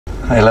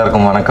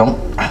எல்லாருக்கும் வணக்கம்.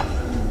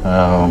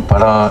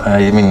 படம்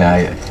ஐ மீன்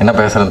என்ன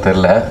பேசுகிறேன்னு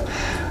தெரில,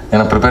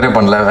 ஏன்னா ப்ரிப்பேரே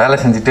பண்ணல. வேலை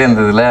செஞ்சுட்டே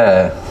இருந்ததில்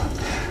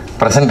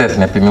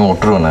ப்ரெசன்டேஷன் எப்பயுமே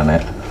விட்டுருவேன்.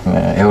 நான்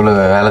எவ்வளோ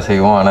வேலை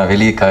செய்வோம், ஆனால்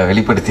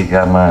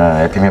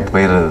வெளிப்படுத்திக்காமல் எப்பயுமே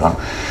போயிடுறது தான்.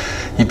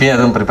 இப்போயும்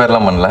எதுவும்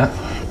ப்ரிப்பேர்லாம் பண்ணல.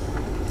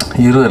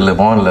 இருவரில்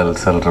மோகன்லால்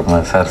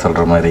சார்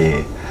சொல்கிற மாதிரி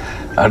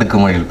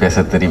அடுக்குமொழியில்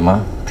பேச தெரியுமா,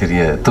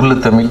 தெரியாது. துள்ளு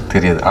தமிழ்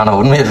தெரியாது, ஆனால்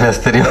உண்மையை பேச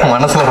தெரியும்,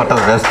 மனசில்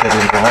பட்டது பேச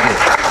தெரியுன்ற மாதிரி.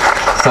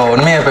 ஸோ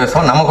உண்மையாக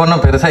பேசுவோம். நமக்கு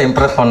ஒன்றும் பெருசாக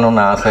இம்ப்ரெஸ்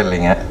பண்ணணுன்னு ஆசை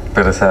இல்லைங்க,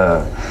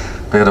 பெருசாக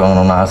பேர்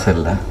வாங்கணுன்னு ஆசை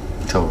இல்லை.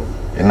 ஸோ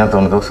என்ன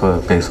தோணுதோ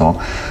பேசுவோம்.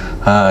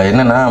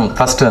 என்னென்னா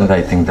ஃபஸ்ட்டு வந்து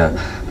ஐ திங்க்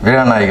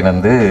விழாநாயகன்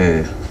வந்து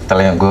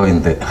தலைவன்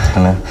கோவிந்த்.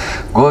 என்ன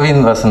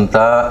கோவிந்த்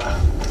வசந்தா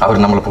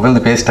அவர் நம்மளை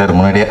புகழ்ந்து பேசிட்டார்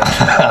முன்னாடியே,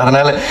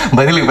 அதனால்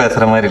பதிலுக்கு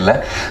பேசுகிற மாதிரி இல்லை.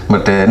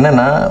 பட்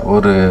என்னென்னா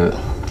ஒரு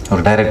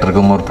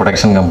டைரக்டருக்கும் ஒரு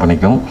ப்ரொடக்ஷன்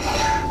கம்பெனிக்கும்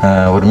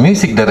ஒரு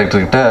மியூசிக்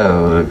டைரக்டர்கிட்ட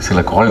ஒரு சில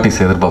குவாலிட்டிஸ்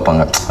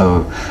எதிர்பார்ப்பாங்க.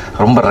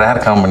 ரொம்ப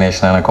ரேர்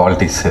காம்பினேஷனான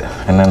குவாலிட்டிஸு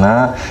என்னென்னா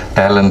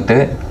டேலண்ட்டு,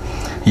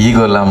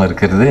 ஈகோ இல்லாமல்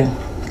இருக்கிறது,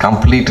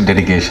 கம்ப்ளீட்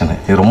டெடிகேஷனு.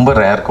 இது ரொம்ப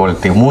ரேர்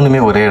குவாலிட்டி.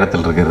 மூணுமே ஒரே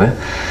இடத்துல இருக்குது.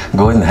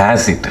 Kovind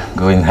has it.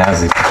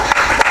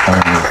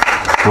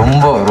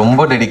 ரொம்ப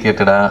ரொம்ப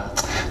டெடிக்கேட்டடாக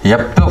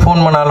எப்போ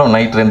ஃபோன் பண்ணாலும்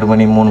நைட் 2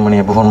 மணி 3 மணி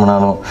எப்போ ஃபோன்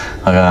பண்ணாலும்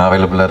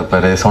அவைலபிளாக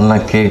இருப்பார்.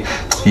 சொன்னால்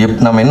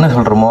நம்ம என்ன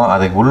சொல்கிறோமோ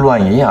அதை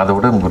உள்வாங்கி அதை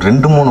விட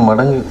 2-3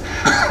 மடங்கு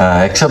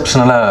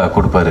எக்ஸப்ஷனலாக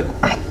கொடுப்பாரு.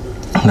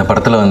 இந்த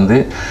படத்தில் வந்து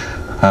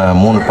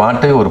 3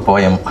 பாட்டு ஒரு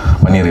போயம்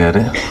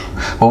பண்ணியிருக்காரு.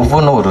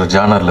 ஒவ்வொன்றும் ஒரு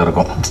ஜானரில்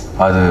இருக்கும்.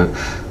 அது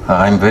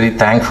I am very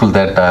thankful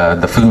that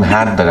the film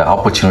had the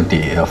opportunity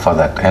for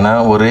that. ஏன்னா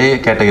ஒரே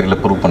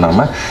கேட்டகரியில் ப்ரூவ்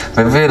பண்ணாமல்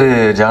வெவ்வேறு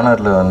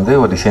ஜானரில் வந்து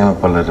ஒரு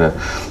இசையமைப்பாளர்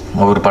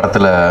ஒரு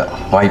படத்தில்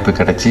வாய்ப்பு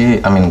கிடச்சி,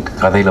 ஐ மீன்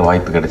கதையில்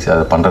வாய்ப்பு கிடச்சி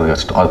அதை பண்ணுறது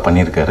கஷ்டம். அது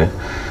பண்ணியிருக்காரு.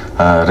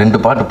 2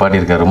 பாட்டு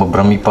பாடியிருக்காரு. ரொம்ப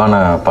பிரமிப்பான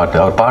பாட்டு.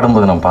 அவர்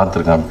பாடும்போது நான்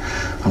பார்த்துருக்கேன்.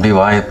 அப்படியே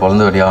வாயை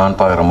பொழந்து வடியான்னு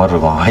பார்க்குற மாதிரி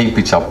இருக்கும். ஹை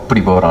பிச்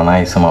அப்படி போகிறான்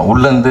நாயசமாக.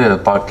 உள்ளேருந்து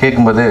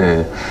கேட்கும்போது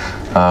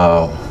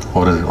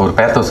ஒரு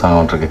பேத்தோ சாங்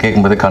ஒன்று இருக்குது,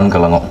 கேட்கும்போது கண்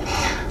கலங்கும்.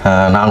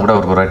 நான் கூட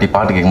ஒரு வாட்டி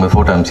பாட்டு கேட்கும்போது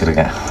ஃபோட்டோ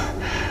அனுப்பிச்சிருக்கேன்.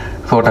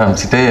 ஃபோட்டோ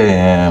அனுப்பிச்சிட்டு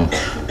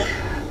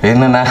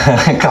என்னென்னா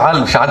கால்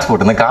ஷார்ட்ஸ்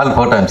போட்டிருந்தேன், கால்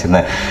ஃபோட்டோ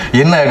அனுப்பிச்சிருந்தேன்.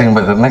 என்ன அப்படின்னு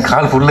பார்த்துருந்தேன்,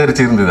 கால்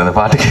ஃபுல்லரிச்சு இருந்தது அந்த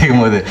பாட்டு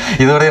கேட்கும்போது.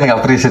 இதோட எனக்கு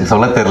அப்ரிஷியேஷன்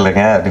சொல்ல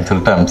தெரிலங்க அப்படின்னு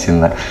சொல்லிட்டு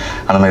அனுப்பிச்சிருந்தேன்.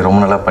 அந்த மாதிரி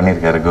ரொம்ப நல்லா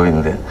பண்ணியிருக்காரு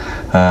கோவிந்த்.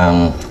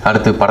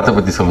 அடுத்து படத்தை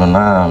பற்றி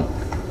சொல்லணுன்னா,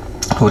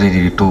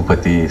 Uriyadi 2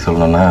 பற்றி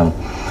சொல்லணுன்னா,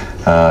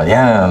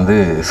 ஏன் வந்து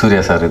சூர்யா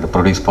சார் இதை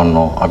ப்ரொடியூஸ்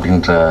பண்ணணும்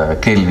அப்படின்ற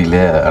கேள்வியில்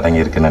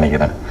அடங்கியிருக்குன்னு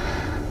நினைக்கிறேன்.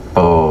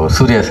 இப்போது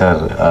சூர்யா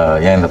சார்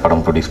ஏன் இந்த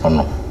படம் ப்ரொடியூஸ்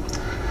பண்ணணும்?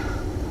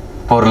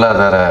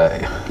 பொருளாதார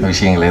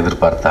விஷயங்களை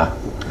எதிர்பார்த்தா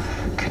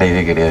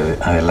கிடையவே கிடையாது.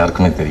 அது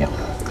எல்லாருக்குமே தெரியும்.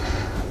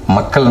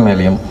 மக்கள்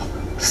மேலேயும்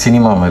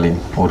சினிமா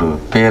மேலேயும் ஒரு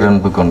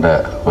பேரன்பு கொண்ட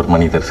ஒரு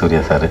மனிதர்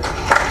சூர்யா சார்.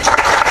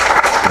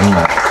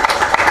 உண்மை.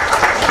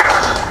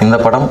 இந்த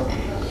படம்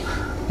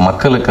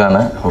மக்களுக்கான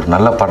ஒரு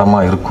நல்ல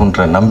படமாக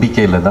இருக்குன்ற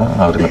நம்பிக்கையில் தான்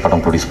அவர் இந்த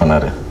படம் ப்ரொடியூஸ்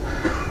பண்ணார்.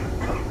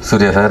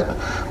 சூர்யா சார்,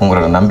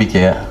 உங்களோட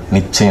நம்பிக்கையை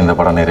நிச்சயம் இந்த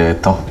படம்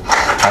நிறைவேற்றும்.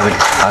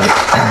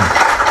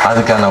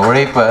 அதுக்கான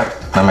உழைப்பை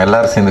நம்ம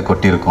எல்லோரும் சேர்ந்து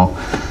கொட்டியிருக்கோம்.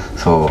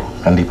 ஸோ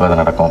கண்டிப்பாக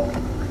அது நடக்கும்.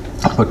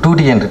 இப்போ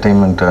 2D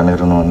என்டர்டெயின்மெண்ட்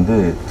நிறுவனம் வந்து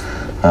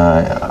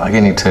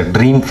again it's a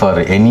dream for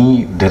any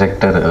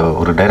director.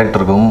 ஒரு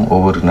டைரக்டருக்கும்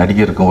ஒவ்வொரு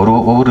நடிகருக்கும்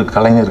ஒவ்வொரு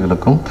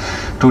கலைஞர்களுக்கும்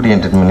 2D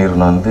என்டர்டெயின்மெண்ட்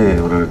நிறுவனம் வந்து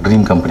ஒரு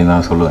ட்ரீம் கம்பெனி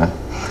தான் சொல்லுவேன்.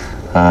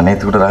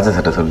 நேற்று கூட ராஜா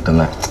சட்டை சொல்லிட்டு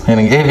இருந்தேன்.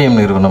 எனக்கு ஏவிஎம்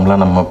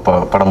நிறுவனம்லாம் நம்ம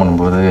படம்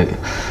பண்ணும்போது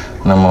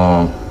நம்ம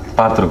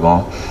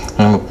பார்த்துருக்கோம்.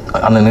 நம்ம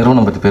அந்த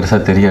நிறுவனம் பற்றி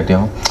பெருசாக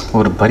தெரியாட்டியும்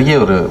ஒரு பெரிய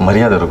ஒரு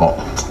மரியாதை இருக்கும்.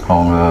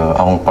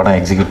 அவங்க படம்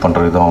எக்ஸிக்யூட்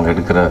பண்ணுற விதம், அவங்க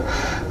எடுக்கிற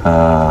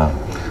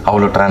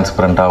அவ்வளோ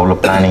டிரான்ஸ்பரண்ட்டாக அவ்வளோ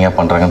பிளானிங்காக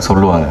பண்ணுறாங்கன்னு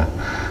சொல்லுவாங்க.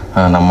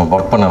 நம்ம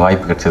ஒர்க் பண்ண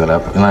வாய்ப்பு கிடைச்சதில்ல.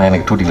 நான்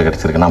எனக்கு 2Dயில்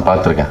கிடச்சிருக்கேன், நான்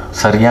பார்த்துருக்கேன்.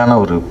 சரியான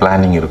ஒரு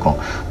பிளானிங் இருக்கும்,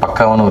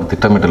 பக்காவான ஒரு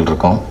திட்டமிடல்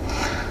இருக்கும்.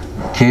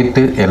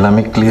 கேட்டு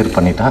எல்லாமே கிளியர்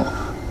பண்ணிட்டா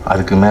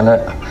அதுக்கு மேலே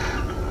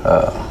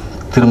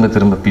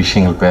திரும்ப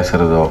விஷயங்கள்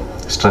பேசுகிறதோ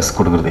ஸ்ட்ரெஸ்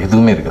கொடுக்குறது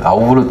எதுவுமே இருக்குது.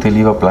 அவ்வளோ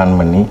தெளிவாக பிளான்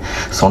பண்ணி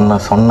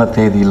சொன்ன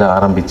தேதியில்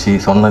ஆரம்பித்து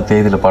சொன்ன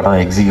தேதியில்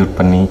படம் எக்ஸிக்யூட்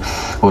பண்ணி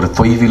ஒரு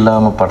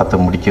தொய்வில்லாமல் படத்தை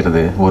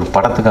முடிக்கிறது. ஒரு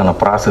படத்துக்கான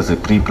process,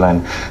 pre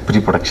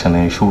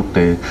production,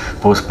 shoot,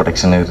 post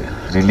production,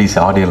 release,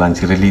 audio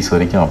launch, release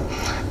வரைக்கும்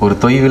ஒரு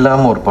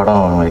தொய்வில்லாமல் ஒரு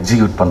படம்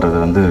எக்ஸிக்யூட் பண்ணுறது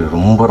வந்து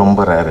ரொம்ப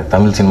ரொம்ப ரேரு.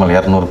 தமிழ் சினிமாவில்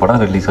 200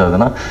 படம் ரிலீஸ்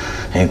ஆகுதுன்னா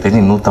எனக்கு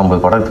தெரிஞ்சு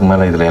 150 படத்துக்கு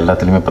மேலே இதில்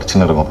எல்லாத்துலேயுமே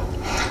பிரச்சனை இருக்கும்.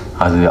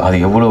 அது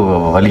எவ்வளோ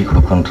வலி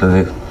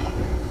கொடுக்குன்றது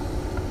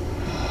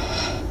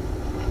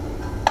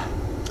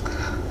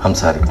I'm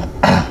sorry,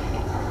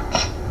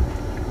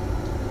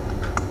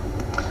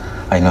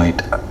 I know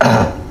it.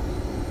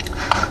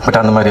 But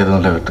அந்த மாதிரி எதுவும்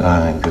இல்லை.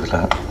 இந்த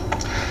இதில்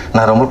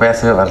நான் ரொம்ப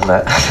பேசவே வரல.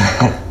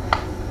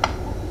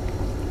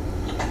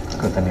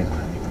 தண்ணி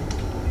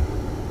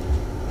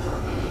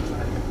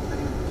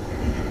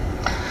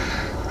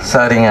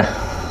சாரிங்க.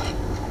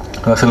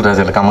 வசூல்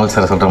ராஜில் கமல்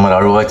சார் சொல்கிற மாதிரி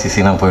அழுவாச்சி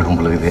சீனாக போயிடும்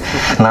பொழுது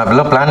நான்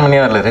அப்படிலாம் பிளான்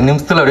பண்ணியே வரல 2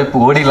 நிமிஷத்தில் அப்படியே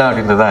ஓடிடலாம்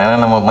அப்படின்றது தான். ஏன்னா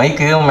நம்ம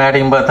மைக்கையும்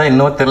மேடையும் பார்த்தா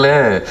இன்னொருத்தரில்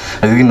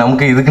அதுக்கு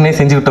நமக்கு இதுக்குன்னே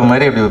செஞ்சு விட்ட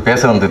மாதிரி அப்படி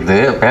பேச வந்துடுது.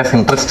 பேச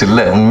இன்ட்ரெஸ்ட்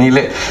இல்லை,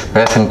 உண்மையிலே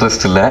பேச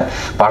இன்ட்ரெஸ்ட் இல்லை,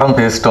 படம்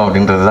பேசிட்டோம்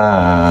அப்படின்றது தான்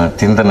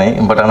சிந்தனை.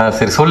 பட் ஆனால்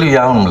சரி சொல்லி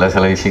ஆகணும்ல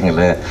சில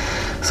விஷயங்கள்.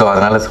 ஸோ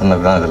அதனால்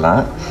சொன்னது தான்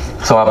இதெல்லாம்.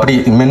 ஸோ அப்படி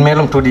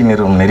மென்மேலும் 2D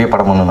நிறுவனம் நிறைய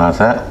படம் பண்ணணும்னு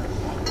ஆசை.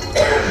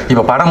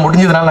 இப்போ படம்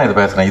முடிஞ்சதுனால நான் இது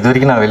பேசுகிறேன். இது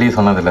வரைக்கும் நான் வெளியே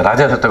சொன்னதில்லை.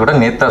 ராஜா சட்டை கூட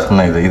நேற்றா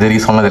சொன்னேன், இது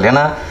வரைக்கும் சொன்னதில்லை.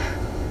 ஏன்னா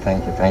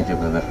தேங்க்யூ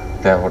பிரதர்,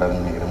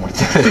 தேவைப்படாதுன்னு நினைக்கிறேன்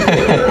முடிச்சது.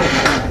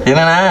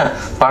 என்னென்னா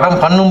படம்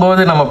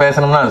பண்ணும்போது நம்ம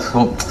பேசணும்னா அது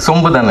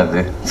சொம்பு தானே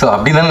அது. ஸோ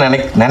அப்படி தானே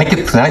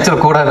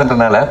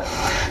நினச்சிடக்கூடாதுன்றனால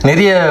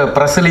நிறைய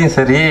ப்ரெஸ்லையும்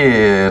சரி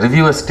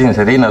ரிவ்யூவர்ஸ்ட்டையும்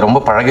சரி நான்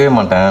ரொம்ப பழகவே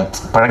மாட்டேன்.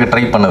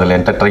 ட்ரை பண்ணதில்லை,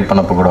 என்கிட்ட ட்ரை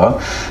பண்ணப்போ கூட.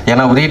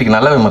 ஏன்னா உரியடிக்கு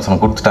நல்ல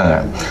விமர்சனம் கொடுத்துட்டாங்க.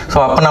 ஸோ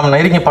அப்போ நம்ம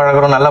நெருங்கி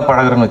பழகிறோம், நல்லா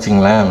பழகிறோன்னு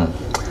வச்சிங்களேன்,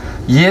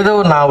 ஏதோ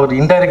நான் ஒரு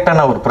இன்டைரக்டாக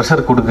நான் ஒரு ப்ரெஷர்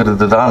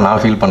கொடுக்கறது தான் நான்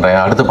ஃபீல் பண்ணுறேன்.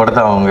 அடுத்த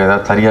படத்தை அவங்க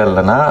ஏதாவது சரியாக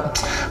இல்லைன்னா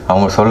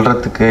அவங்க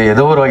சொல்கிறதுக்கு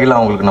ஏதோ ஒரு வகையில்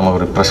அவங்களுக்கு நம்ம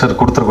ஒரு ப்ரெஷர்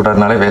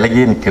கொடுத்துடக்கூடாதுனால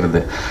விலகியே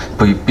நிற்கிறது.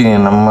 இப்போ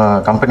நம்ம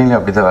கம்பெனிலேயும்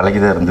அப்படி தான் விலகி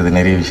தான் இருந்தது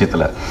நிறைய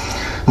விஷயத்தில்.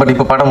 பட்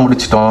இப்போ படம்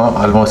முடிச்சிட்டோம்,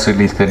 ஆல்மோஸ்ட்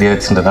ரிலீஸ் ரெடி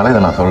ஆச்சுன்றதுனால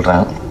இதை நான்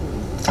சொல்கிறேன்.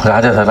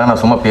 ராஜா சார்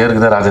நான் சும்மா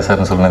பேருக்கு தான் ராஜா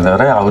சார்னு சொன்னேன்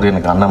தவிர அவர்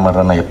எனக்கு அண்ணன் மாதிரி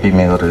தான்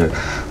எப்பயுமே ஒரு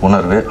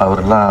உணர்வு.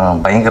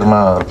 அவரெல்லாம்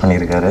பயங்கரமாக ஒர்க்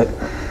பண்ணியிருக்காரு.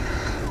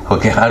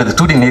 ஓகே, அடுத்து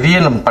 2D நிறைய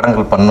நம்ம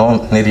படங்கள் பண்ணோம்.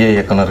 நிறைய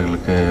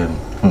இயக்குநர்களுக்கு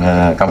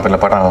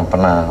கம்பெனியில் படம்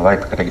பண்ண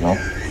வாய்ப்பு கிடைக்கணும்.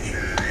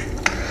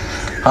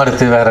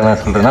 அடுத்து வேறு என்ன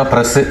சொல்கிறதுன்னா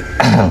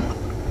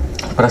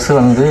ப்ரெஸ்ஸு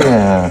வந்து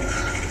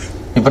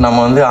இப்போ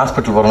நம்ம வந்து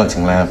ஹாஸ்பிட்டல் போகிறோம்னு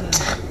வச்சுங்களேன்,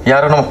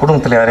 யாரோ நம்ம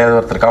குடும்பத்தில் யாரையாவது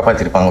ஒருத்தர்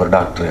காப்பாற்றிருப்பாங்க, ஒரு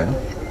டாக்டரு.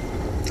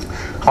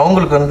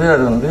 அவங்களுக்கு வந்து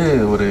அது வந்து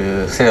ஒரு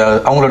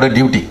அவங்களோட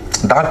டியூட்டி,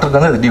 டாக்டருக்கு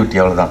வந்து அது டியூட்டி,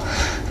 அவ்வளோதான்.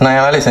 நான்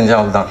என் வேலையை செஞ்சேன்,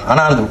 அவ்வளோதான்.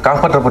 ஆனால் அந்த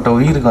காப்பாற்றப்பட்ட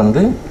உயிருக்கு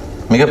வந்து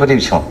மிகப்பெரிய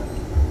விஷயம்,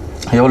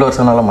 எவ்வளோ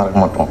வருஷம்னாலும் மறக்க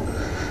மாட்டோம்.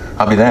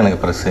 அப்படி தான் எனக்கு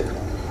ப்ரெஸ்ஸு.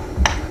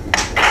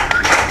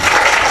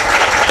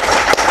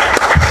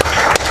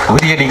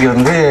 உரியடிக்கு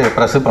வந்து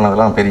ப்ரெஸ்ஸு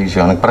பண்ணதெல்லாம் பெரிய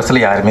விஷயம். எனக்கு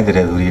ப்ரெஸ்ஸில் யாருமே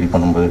தெரியாது. உரியடி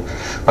பண்ணும்போது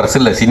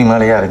ப்ரெஸ்ஸில்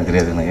சினிமாலே யாரும்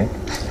தெரியாது எனக்கு.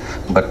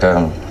 But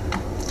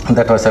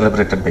that was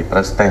celebrated by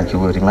press. Thank you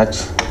very much.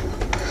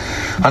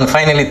 And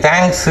finally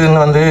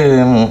தேங்க்ஸுன்னு வந்து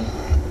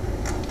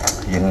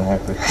என்ன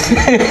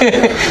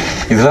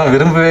இதெல்லாம்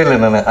விரும்பவே இல்லை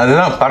நான்.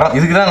 அதுதான் படம்,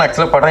 இதுக்கு தான் நான்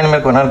ஆக்சுவலாக படம்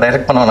இனிமேல் கொஞ்ச நாள்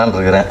டைரக்ட் பண்ண வேணான்னு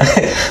இருக்கிறேன்.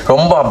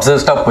 ரொம்ப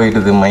அப்சஸ்டாக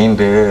போயிடுது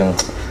mind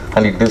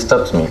and it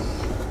disturbs me.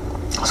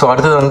 So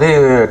அடுத்தது வந்து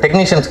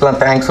டெக்னீஷியன்ஸ்க்கெலாம்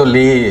தேங்க்ஸ்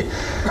சொல்லி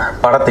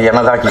படத்தை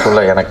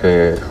எனதாக்கிக்கொள்ள எனக்கு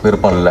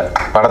விருப்பம் இல்லை.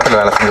 படத்தில்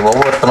வேலை செஞ்சு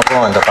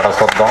ஒவ்வொருத்தனுக்கும் இந்த படம்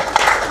சொந்தம்.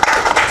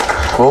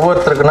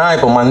 ஒவ்வொருத்தருக்குன்னா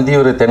இப்போ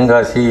மந்தியூர்,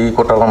 தென்காசி,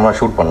 குற்றாலம்லாம்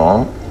ஷூட்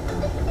பண்ணுவோம்.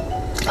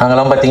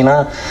 அங்கெல்லாம் பார்த்தீங்கன்னா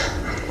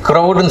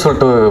க்ரௌடுன்னு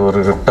சொல்லிட்டு ஒரு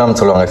டேர்ம்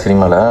சொல்லுவாங்க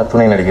சினிமாவில்.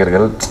 துணை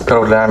நடிகர்கள்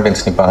க்ரௌடில்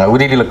ஆம்பியன்ஸ் நிற்பாங்க.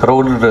 உரியடியில்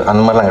க்ரௌடு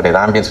அந்த மாதிரிலாம் கிடையாது,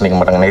 ஆம்பியன்ஸ் நிற்க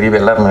மாட்டாங்க. நிறைய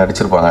பேர் எல்லாருமே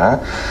நடிச்சிருப்பாங்க.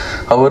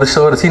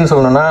 ஒரு சீன்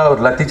சொல்லணுன்னா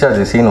ஒரு லத்தி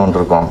சார்ஜ் சீன் ஒன்று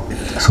இருக்கும்.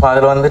 ஸோ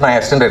அதில் வந்து நான்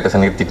அசிஸ்டன்ட் டைரக்டர்ஸை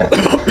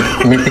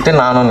நிறுத்திட்டு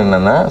நானும்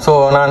நின்னேன். ஸோ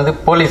நான் வந்து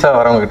போலீஸாக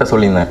வரவங்ககிட்ட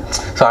சொல்லியிருந்தேன்,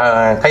 ஸோ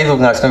கை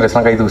தூக்குங்க, அசிஸ்டன்ட்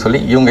டைரக்டர்ஸ்லாம் கை தூக்க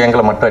சொல்லி, இவங்க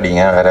எங்களை மட்டும்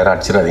அடிங்க, வேறு யாரும்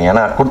அடிச்சிடாதீங்க,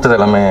 ஏன்னா கொடுத்தது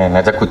எல்லாமே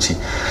நெஜ குச்சி,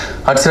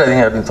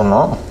 அடிச்சிடாதீங்க அப்படின்னு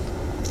சொன்னோம்.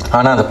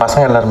 ஆனால் அந்த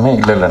பசங்க எல்லாருமே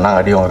இல்லை நான்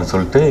அடி வாங்குறேன்னு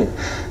சொல்லிட்டு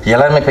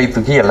எல்லாருமே கை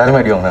தூக்கி எல்லாருமே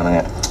அடி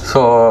வாங்கினானுங்க. ஸோ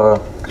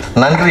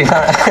நன்றிண்ணா.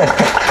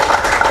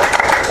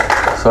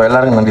 ஸோ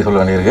எல்லாருக்கும் நன்றி சொல்ல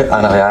வேண்டியிருக்கு.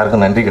 அதனால்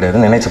யாருக்கும் நன்றி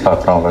கிடையாது, நினைச்சு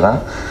பார்க்குறோம் அவ்வளோதான்.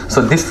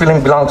 So this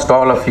film belongs to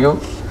all of you.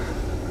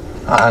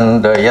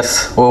 And S,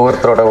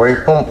 ஒவ்வொருத்தரோட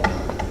உழைப்பும்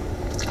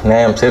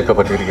நியாயம்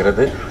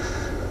சேர்க்கப்பட்டிருக்கிறது.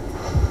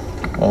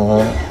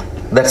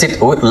 That's it.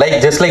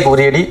 ஜஸ்ட் லைக்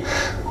உரியடி,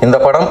 இந்த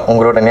படம்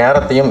உங்களோட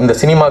நேரத்தையும், இந்த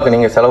சினிமாவுக்கு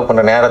நீங்கள் செலவு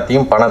பண்ணுற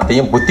நேரத்தையும்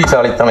பணத்தையும்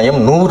புத்திசாலித்தனையும்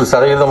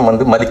 100%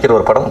 வந்து மதிக்கிற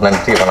ஒரு படம்.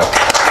 நன்றி,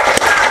 வணக்கம்.